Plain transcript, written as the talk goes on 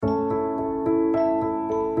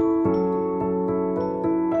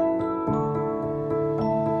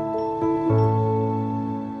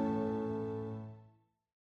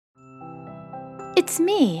It's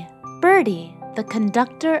me, Birdie, the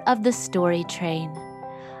conductor of the story train.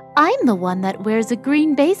 I'm the one that wears a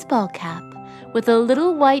green baseball cap with a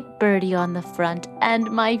little white birdie on the front and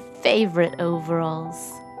my favorite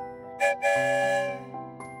overalls.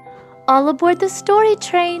 All aboard the story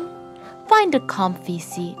train. Find a comfy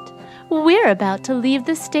seat. We're about to leave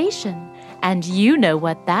the station, and you know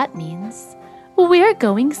what that means. We're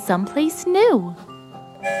going someplace new.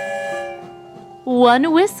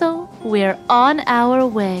 One whistle, we're on our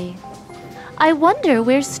way. I wonder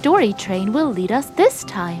where Story Train will lead us this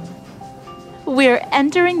time. We're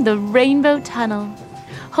entering the Rainbow Tunnel.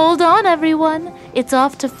 Hold on, everyone. It's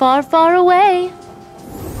off to far, far away.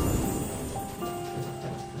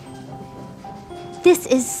 This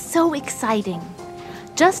is so exciting.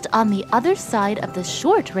 Just on the other side of the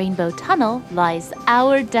short Rainbow Tunnel lies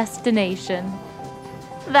our destination.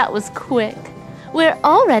 That was quick. We're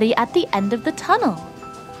already at the end of the tunnel.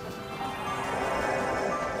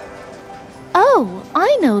 Oh,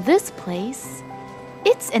 I know this place.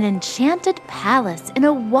 It's an enchanted palace in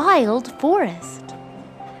a wild forest.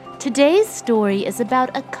 Today's story is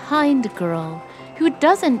about a kind girl who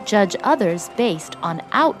doesn't judge others based on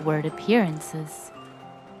outward appearances.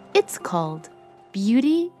 It's called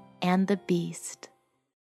Beauty and the Beast.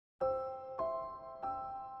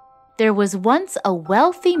 There was once a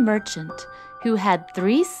wealthy merchant who had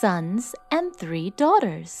 3 sons and 3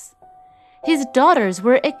 daughters. His daughters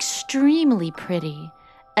were extremely pretty,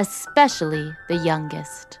 especially the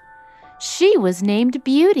youngest. She was named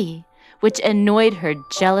Beauty, which annoyed her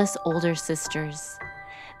jealous older sisters.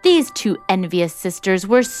 These 2 envious sisters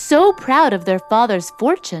were so proud of their father's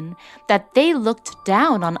fortune that they looked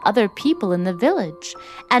down on other people in the village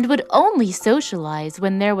and would only socialize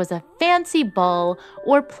when there was a fancy ball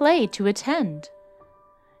or play to attend.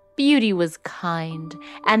 Beauty was kind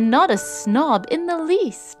and not a snob in the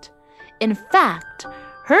least. In fact,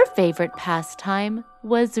 her favorite pastime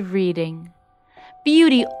was reading.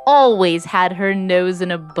 Beauty always had her nose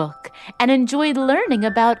in a book and enjoyed learning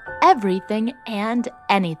about everything and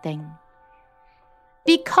anything.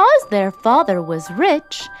 Because their father was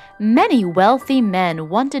rich, many wealthy men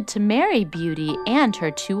wanted to marry Beauty and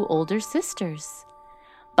her 2 older sisters.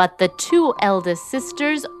 But the 2 eldest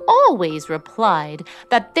sisters always replied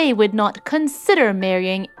that they would not consider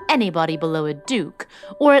marrying anybody below a duke,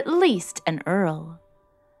 or at least an earl.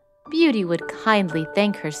 Beauty would kindly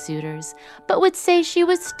thank her suitors, but would say she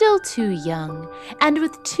was still too young and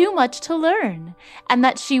with too much to learn, and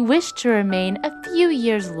that she wished to remain a few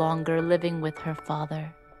years longer living with her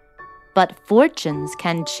father. But fortunes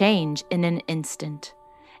can change in an instant,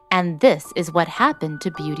 and this is what happened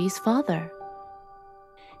to Beauty's father.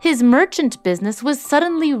 His merchant business was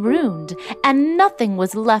suddenly ruined, and nothing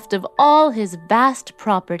was left of all his vast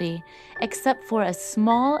property, except for a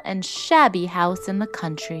small and shabby house in the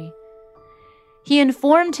country. He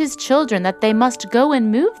informed his children that they must go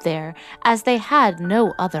and move there, as they had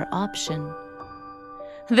no other option.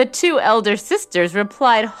 The 2 elder sisters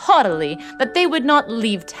replied haughtily that they would not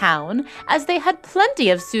leave town, as they had plenty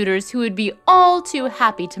of suitors who would be all too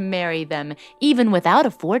happy to marry them, even without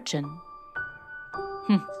a fortune.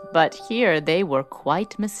 But here they were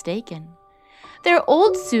quite mistaken. Their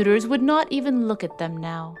old suitors would not even look at them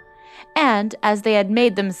now, and as they had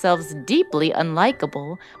made themselves deeply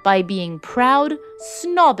unlikable by being proud,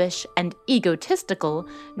 snobbish, and egotistical,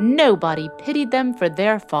 nobody pitied them for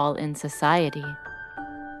their fall in society.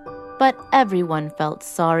 But everyone felt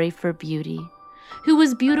sorry for Beauty, who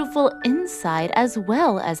was beautiful inside as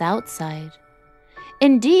well as outside.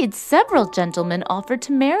 Indeed, several gentlemen offered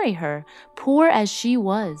to marry her, poor as she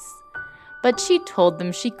was. But she told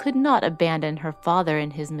them she could not abandon her father in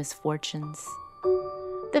his misfortunes.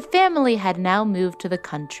 The family had now moved to the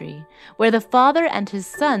country, where the father and his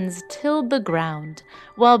sons tilled the ground,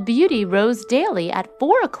 while Beauty rose daily at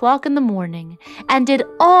 4 o'clock in the morning and did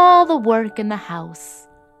all the work in the house.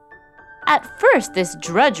 At first this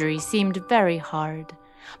drudgery seemed very hard.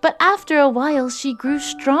 But after a while she grew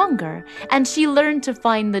stronger, and she learned to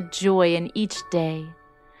find the joy in each day.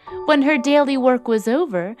 When her daily work was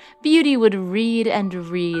over, Beauty would read and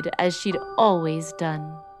read as she'd always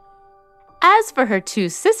done. As for her 2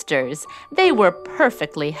 sisters, they were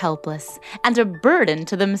perfectly helpless and a burden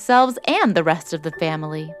to themselves and the rest of the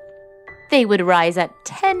family. They would rise at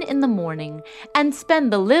 10 in the morning and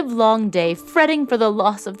spend the livelong day fretting for the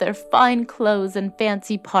loss of their fine clothes and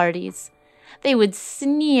fancy parties. They would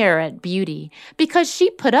sneer at Beauty because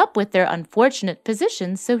she put up with their unfortunate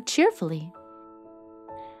position so cheerfully.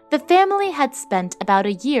 The family had spent about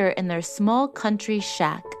a year in their small country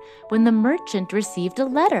shack when the merchant received a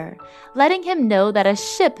letter, letting him know that a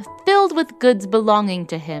ship filled with goods belonging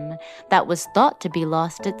to him, that was thought to be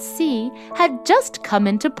lost at sea, had just come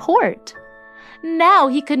into port. Now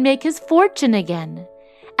he could make his fortune again.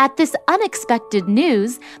 At this unexpected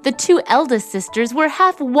news, the two eldest sisters were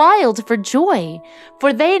half wild for joy,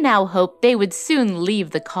 for they now hoped they would soon leave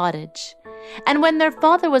the cottage. And when their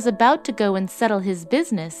father was about to go and settle his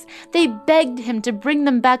business, they begged him to bring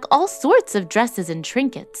them back all sorts of dresses and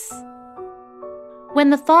trinkets. When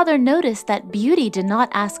the father noticed that Beauty did not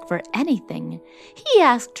ask for anything, he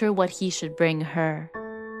asked her what he should bring her.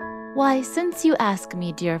 "Why, since you ask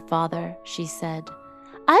me, dear father," she said,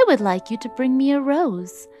 "I would like you to bring me a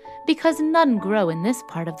rose, because none grow in this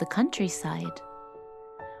part of the countryside."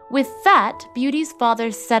 With that, Beauty's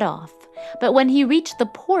father set off, but when he reached the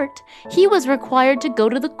port, he was required to go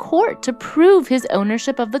to the court to prove his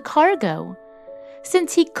ownership of the cargo.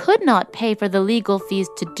 Since he could not pay for the legal fees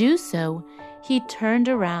to do so, he turned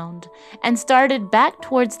around and started back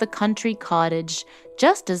towards the country cottage,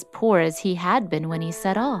 just as poor as he had been when he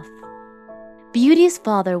set off. Beauty's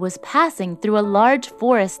father was passing through a large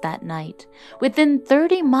forest that night, within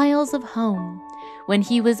 30 miles of home, when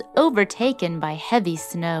he was overtaken by heavy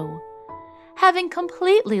snow. Having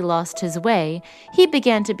completely lost his way, he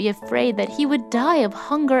began to be afraid that he would die of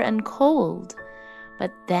hunger and cold.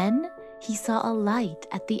 But then he saw a light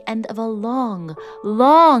at the end of a long,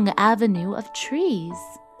 long avenue of trees.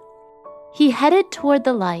 He headed toward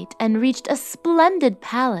the light and reached a splendid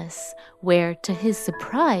palace where, to his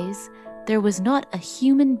surprise, there was not a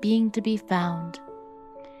human being to be found.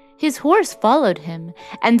 His horse followed him,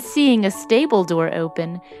 and seeing a stable door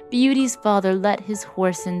open, Beauty's father let his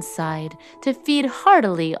horse inside to feed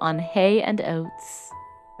heartily on hay and oats.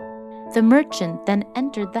 The merchant then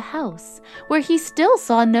entered the house, where he still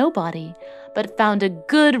saw nobody, but found a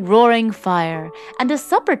good roaring fire and a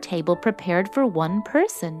supper table prepared for one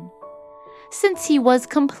person. Since he was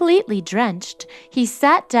completely drenched, he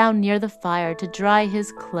sat down near the fire to dry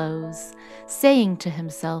his clothes, saying to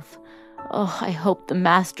himself, "Oh, I hope the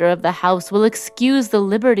master of the house will excuse the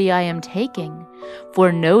liberty I am taking,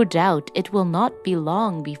 for no doubt it will not be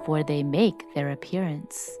long before they make their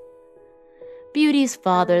appearance." Beauty's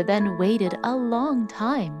father then waited a long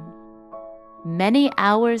time. Many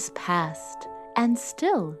hours passed, and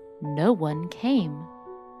still no one came.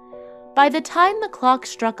 By the time the clock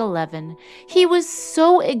struck 11, he was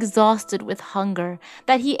so exhausted with hunger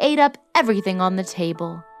that he ate up everything on the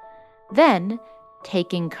table. Then,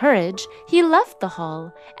 taking courage, he left the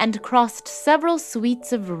hall and crossed several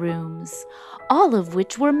suites of rooms, all of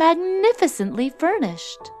which were magnificently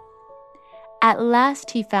furnished. At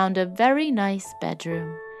last he found a very nice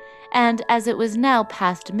bedroom, and as it was now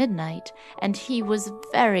past midnight and he was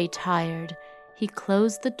very tired, he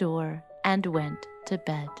closed the door and went to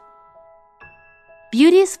bed.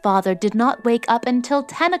 Beauty's father did not wake up until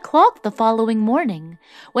 10 o'clock the following morning,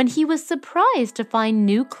 when he was surprised to find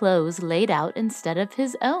new clothes laid out instead of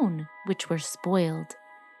his own, which were spoiled.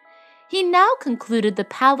 He now concluded the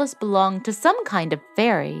palace belonged to some kind of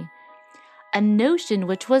fairy, a notion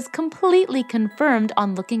which was completely confirmed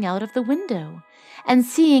on looking out of the window, and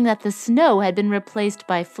seeing that the snow had been replaced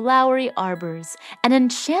by flowery arbors and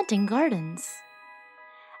enchanting gardens.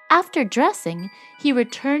 After dressing, he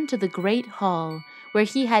returned to the great hall, where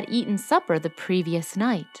he had eaten supper the previous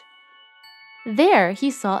night. There he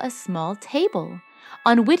saw a small table,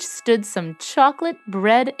 on which stood some chocolate,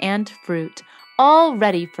 bread, and fruit, all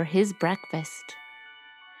ready for his breakfast.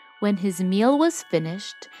 When his meal was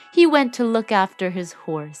finished, he went to look after his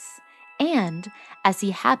horse, and, as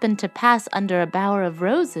he happened to pass under a bower of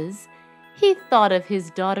roses, he thought of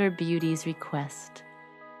his daughter Beauty's request.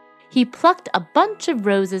 He plucked a bunch of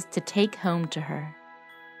roses to take home to her.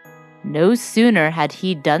 No sooner had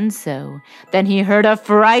he done so than he heard a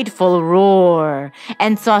frightful roar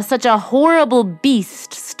and saw such a horrible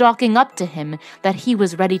beast stalking up to him that he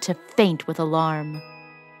was ready to faint with alarm.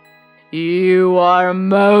 "You are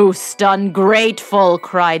most ungrateful,"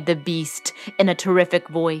 cried the beast in a terrific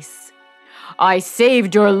voice. "I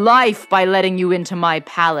saved your life by letting you into my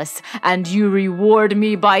palace, and you reward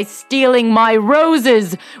me by stealing my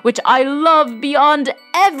roses, which I love beyond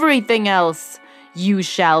everything else. You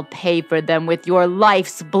shall pay for them with your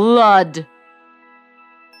life's blood."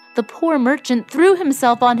 The poor merchant threw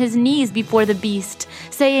himself on his knees before the beast,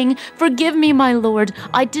 saying, "Forgive me, my lord.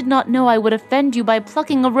 I did not know I would offend you by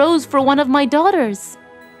plucking a rose for one of my daughters."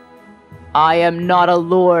 "I am not a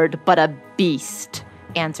lord, but a beast,"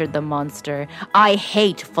 answered the monster. "I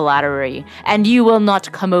hate flattery, and you will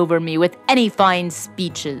not come over me with any fine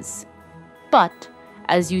speeches." But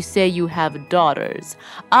as you say you have daughters.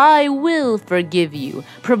 I will forgive you,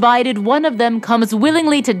 provided one of them comes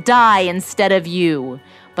willingly to die instead of you.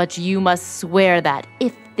 But you must swear that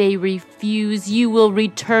if they refuse, you will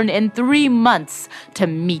return in 3 months to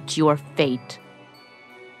meet your fate."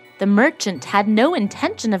 The merchant had no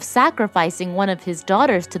intention of sacrificing one of his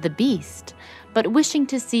daughters to the beast, but wishing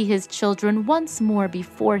to see his children once more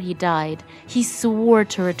before he died, he swore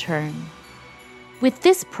to return. With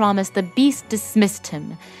this promise, the beast dismissed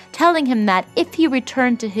him, telling him that if he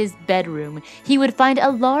returned to his bedroom, he would find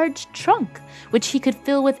a large trunk, which he could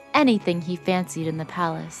fill with anything he fancied in the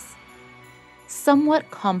palace.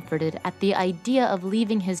 Somewhat comforted at the idea of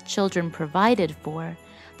leaving his children provided for,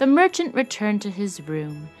 the merchant returned to his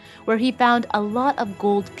room, where he found a lot of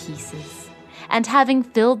gold pieces. And having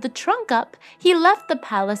filled the trunk up, he left the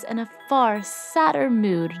palace in a far sadder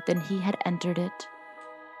mood than he had entered it.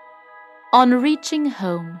 On reaching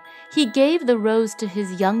home, he gave the rose to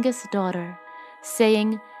his youngest daughter,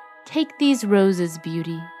 saying, "Take these roses,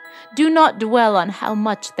 Beauty. Do not dwell on how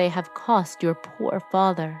much they have cost your poor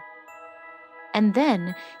father." And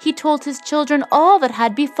then he told his children all that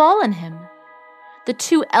had befallen him. The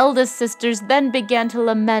 2 eldest sisters then began to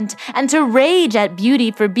lament and to rage at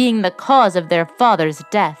Beauty for being the cause of their father's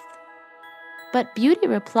death. But Beauty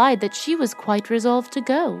replied that she was quite resolved to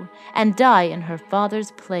go and die in her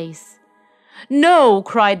father's place. "No,"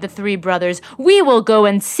 cried the 3 brothers, "we will go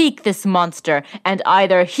and seek this monster, and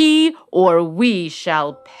either he or we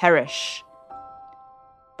shall perish."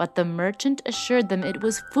 But the merchant assured them it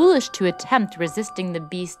was foolish to attempt resisting the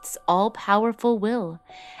beast's all-powerful will,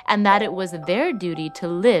 and that it was their duty to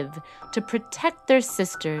live to protect their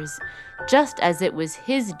sisters, just as it was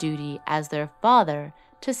his duty as their father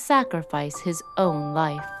to sacrifice his own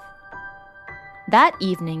life. That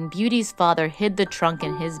evening, Beauty's father hid the trunk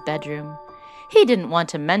in his bedroom. He didn't want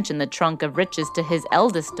to mention the trunk of riches to his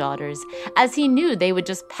eldest daughters, as he knew they would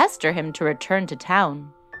just pester him to return to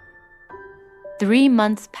town. 3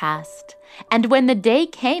 months passed, and when the day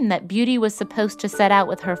came that Beauty was supposed to set out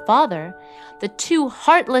with her father, the 2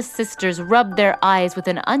 heartless sisters rubbed their eyes with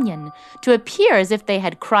an onion to appear as if they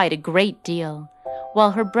had cried a great deal,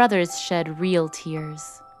 while her brothers shed real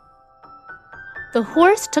tears. The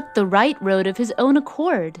horse took the right road of his own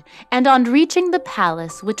accord, and on reaching the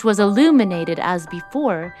palace, which was illuminated as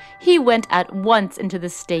before, he went at once into the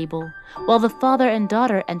stable, while the father and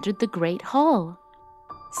daughter entered the great hall.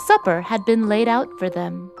 Supper had been laid out for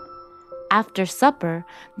them. After supper,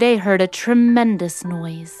 they heard a tremendous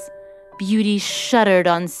noise. Beauty shuddered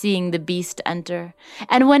on seeing the beast enter,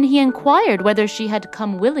 and when he inquired whether she had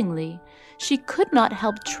come willingly, she could not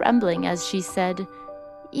help trembling as she said,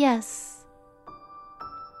 "Yes."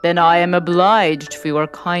 "Then I am obliged for your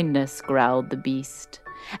kindness," growled the beast.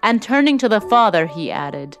 And turning to the father, he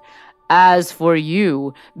added, "As for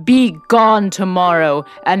you, be gone tomorrow,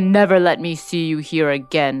 and never let me see you here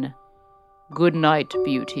again. Good night,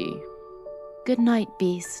 Beauty." "Good night,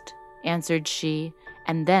 beast," answered she,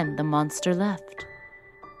 and then the monster left.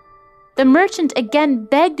 The merchant again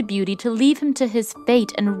begged Beauty to leave him to his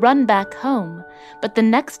fate and run back home, but the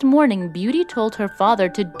next morning Beauty told her father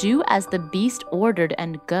to do as the beast ordered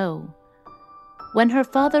and go. When her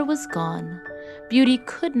father was gone, Beauty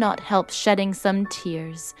could not help shedding some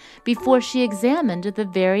tears before she examined the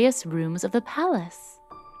various rooms of the palace.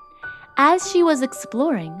 As she was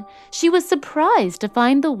exploring, she was surprised to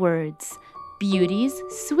find the words, "Beauty's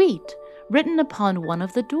Suite," written upon one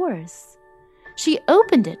of the doors. She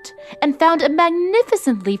opened it and found a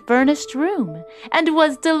magnificently furnished room, and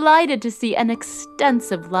was delighted to see an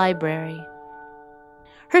extensive library.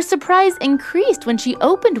 Her surprise increased when she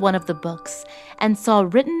opened one of the books and saw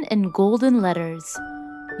written in golden letters,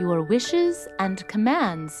 "Your wishes and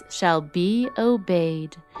commands shall be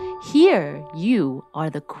obeyed. Here you are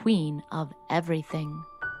the queen of everything."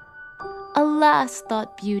 "Alas,"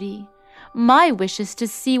 thought Beauty, "my wish is to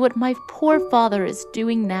see what my poor father is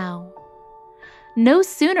doing now." No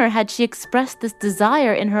sooner had she expressed this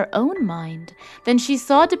desire in her own mind than she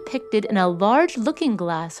saw depicted in a large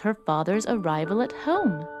looking-glass her father's arrival at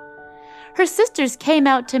home. Her sisters came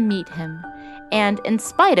out to meet him, and in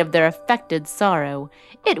spite of their affected sorrow,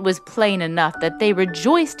 it was plain enough that they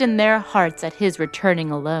rejoiced in their hearts at his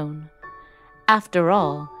returning alone. After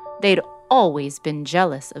all, they'd always been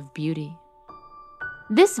jealous of Beauty.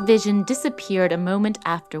 This vision disappeared a moment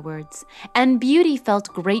afterwards, and Beauty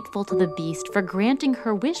felt grateful to the beast for granting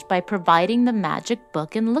her wish by providing the magic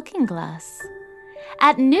book and looking-glass.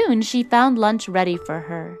 At noon she found lunch ready for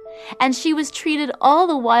her, and she was treated all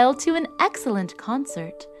the while to an excellent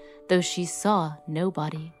concert, though she saw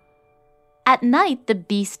nobody. At night the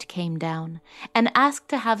Beast came down and asked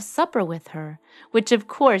to have supper with her, which of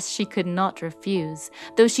course she could not refuse,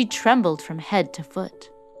 though she trembled from head to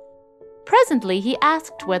foot. Presently he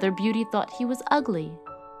asked whether Beauty thought he was ugly.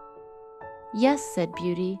 "Yes," said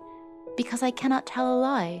Beauty, "because I cannot tell a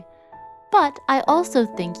lie. But I also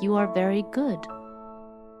think you are very good."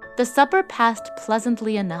 The supper passed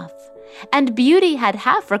pleasantly enough, and Beauty had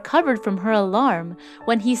half recovered from her alarm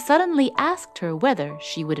when he suddenly asked her whether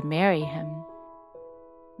she would marry him.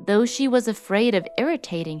 Though she was afraid of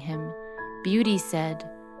irritating him, Beauty said,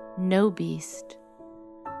 "No, Beast."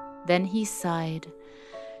 Then he sighed,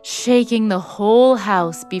 shaking the whole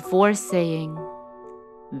house before saying,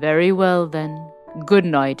 "Very well then, good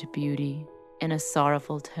night, Beauty," in a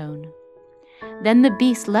sorrowful tone. Then the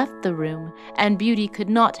Beast left the room, and Beauty could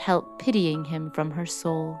not help pitying him from her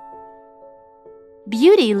soul.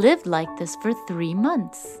 Beauty lived like this for 3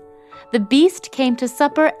 months. The Beast came to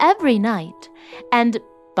supper every night, and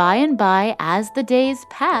by, as the days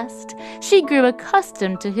passed, she grew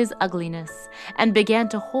accustomed to his ugliness, and began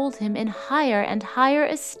to hold him in higher and higher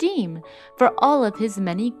esteem for all of his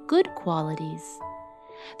many good qualities.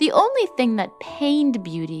 The only thing that pained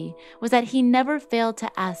Beauty was that he never failed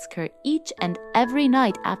to ask her each and every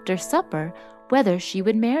night after supper whether she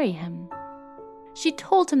would marry him. She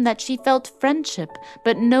told him that she felt friendship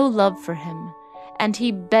but no love for him, and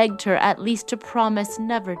he begged her at least to promise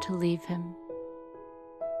never to leave him.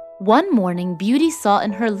 One morning Beauty saw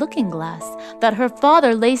in her looking-glass that her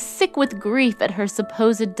father lay sick with grief at her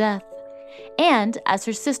supposed death, and as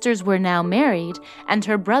her sisters were now married and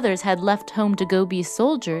her brothers had left home to go be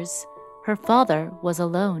soldiers, her father was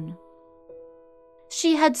alone.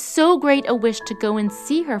 She had so great a wish to go and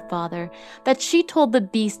see her father that she told the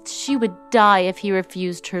Beast she would die if he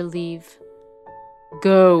refused her leave.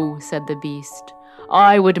 "Go," said the Beast.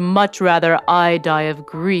 "I would much rather I die of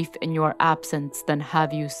grief in your absence than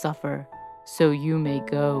have you suffer, so you may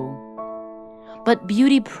go." But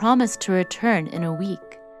Beauty promised to return in a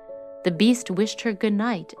week. The Beast wished her good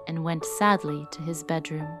night and went sadly to his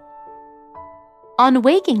bedroom. On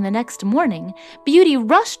waking the next morning, Beauty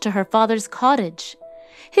rushed to her father's cottage.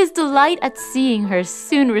 His delight at seeing her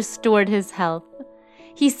soon restored his health.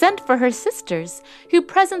 He sent for her sisters, who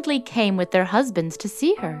presently came with their husbands to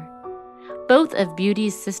see her. Both of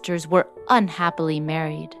Beauty's sisters were unhappily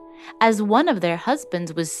married, as one of their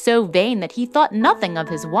husbands was so vain that he thought nothing of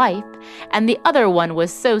his wife, and the other one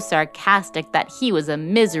was so sarcastic that he was a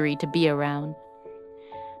misery to be around.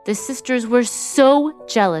 The sisters were so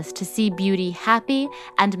jealous to see Beauty happy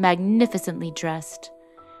and magnificently dressed.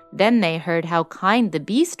 Then they heard how kind the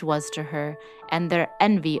Beast was to her, and their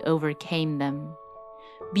envy overcame them.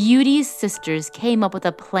 Beauty's sisters came up with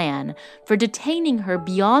a plan for detaining her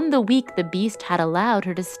beyond the week the Beast had allowed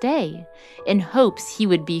her to stay, in hopes he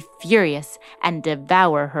would be furious and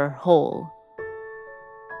devour her whole.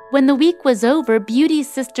 When the week was over, Beauty's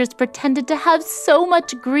sisters pretended to have so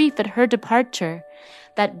much grief at her departure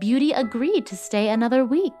that Beauty agreed to stay another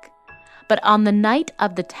week. But on the night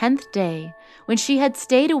of the 10th day, when she had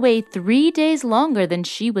stayed away 3 days longer than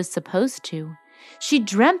she was supposed to, she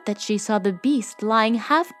dreamt that she saw the Beast lying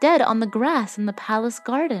half dead on the grass in the palace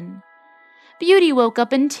garden. Beauty woke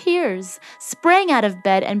up in tears, sprang out of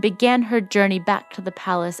bed, and began her journey back to the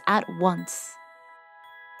palace at once.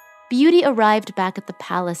 Beauty arrived back at the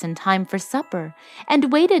palace in time for supper,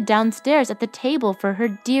 and waited downstairs at the table for her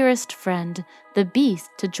dearest friend, the Beast,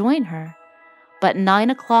 to join her. But 9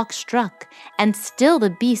 o'clock struck, and still the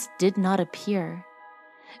Beast did not appear.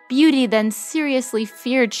 Beauty then seriously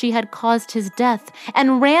feared she had caused his death,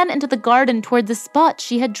 and ran into the garden toward the spot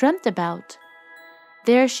she had dreamt about.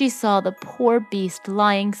 There she saw the poor Beast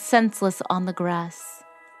lying senseless on the grass.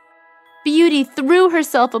 Beauty threw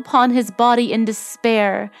herself upon his body in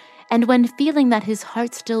despair, and when feeling that his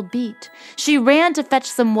heart still beat, she ran to fetch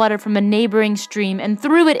some water from a neighboring stream and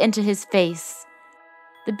threw it into his face.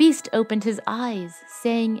 The Beast opened his eyes,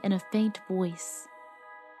 saying in a faint voice,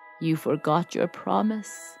 "You forgot your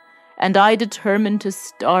promise, and I determined to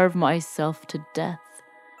starve myself to death.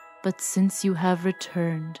 But since you have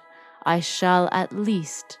returned, I shall at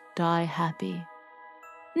least die happy."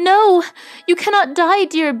 "No, you cannot die,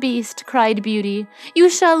 dear Beast," cried Beauty. "You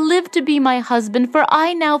shall live to be my husband, for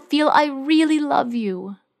I now feel I really love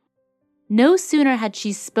you." No sooner had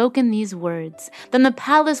she spoken these words than the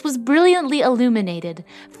palace was brilliantly illuminated,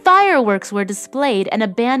 fireworks were displayed, and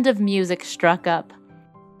a band of music struck up.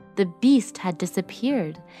 The Beast had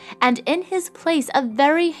disappeared, and in his place a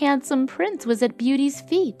very handsome prince was at Beauty's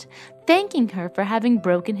feet, thanking her for having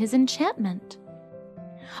broken his enchantment.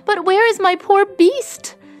 "But where is my poor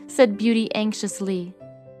Beast?" said Beauty anxiously.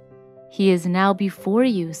 "He is now before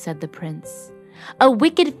you," said the prince. "A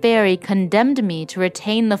wicked fairy condemned me to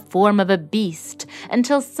retain the form of a beast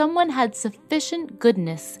until someone had sufficient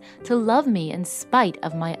goodness to love me in spite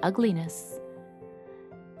of my ugliness."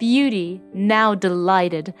 Beauty, now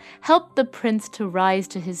delighted, helped the prince to rise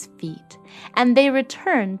to his feet, and they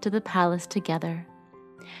returned to the palace together.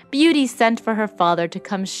 Beauty sent for her father to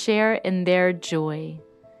come share in their joy.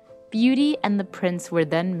 Beauty and the prince were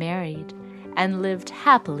then married and lived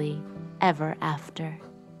happily ever after.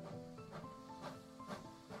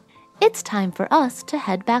 It's time for us to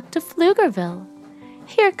head back to Pflugerville.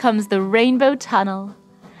 Here comes the Rainbow Tunnel.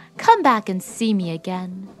 Come back and see me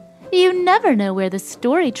again. You never know where the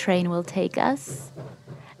story train will take us.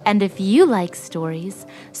 And if you like stories,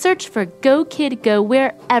 search for Go Kid Go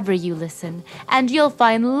wherever you listen, and you'll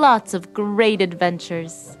find lots of great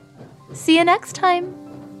adventures. See you next time.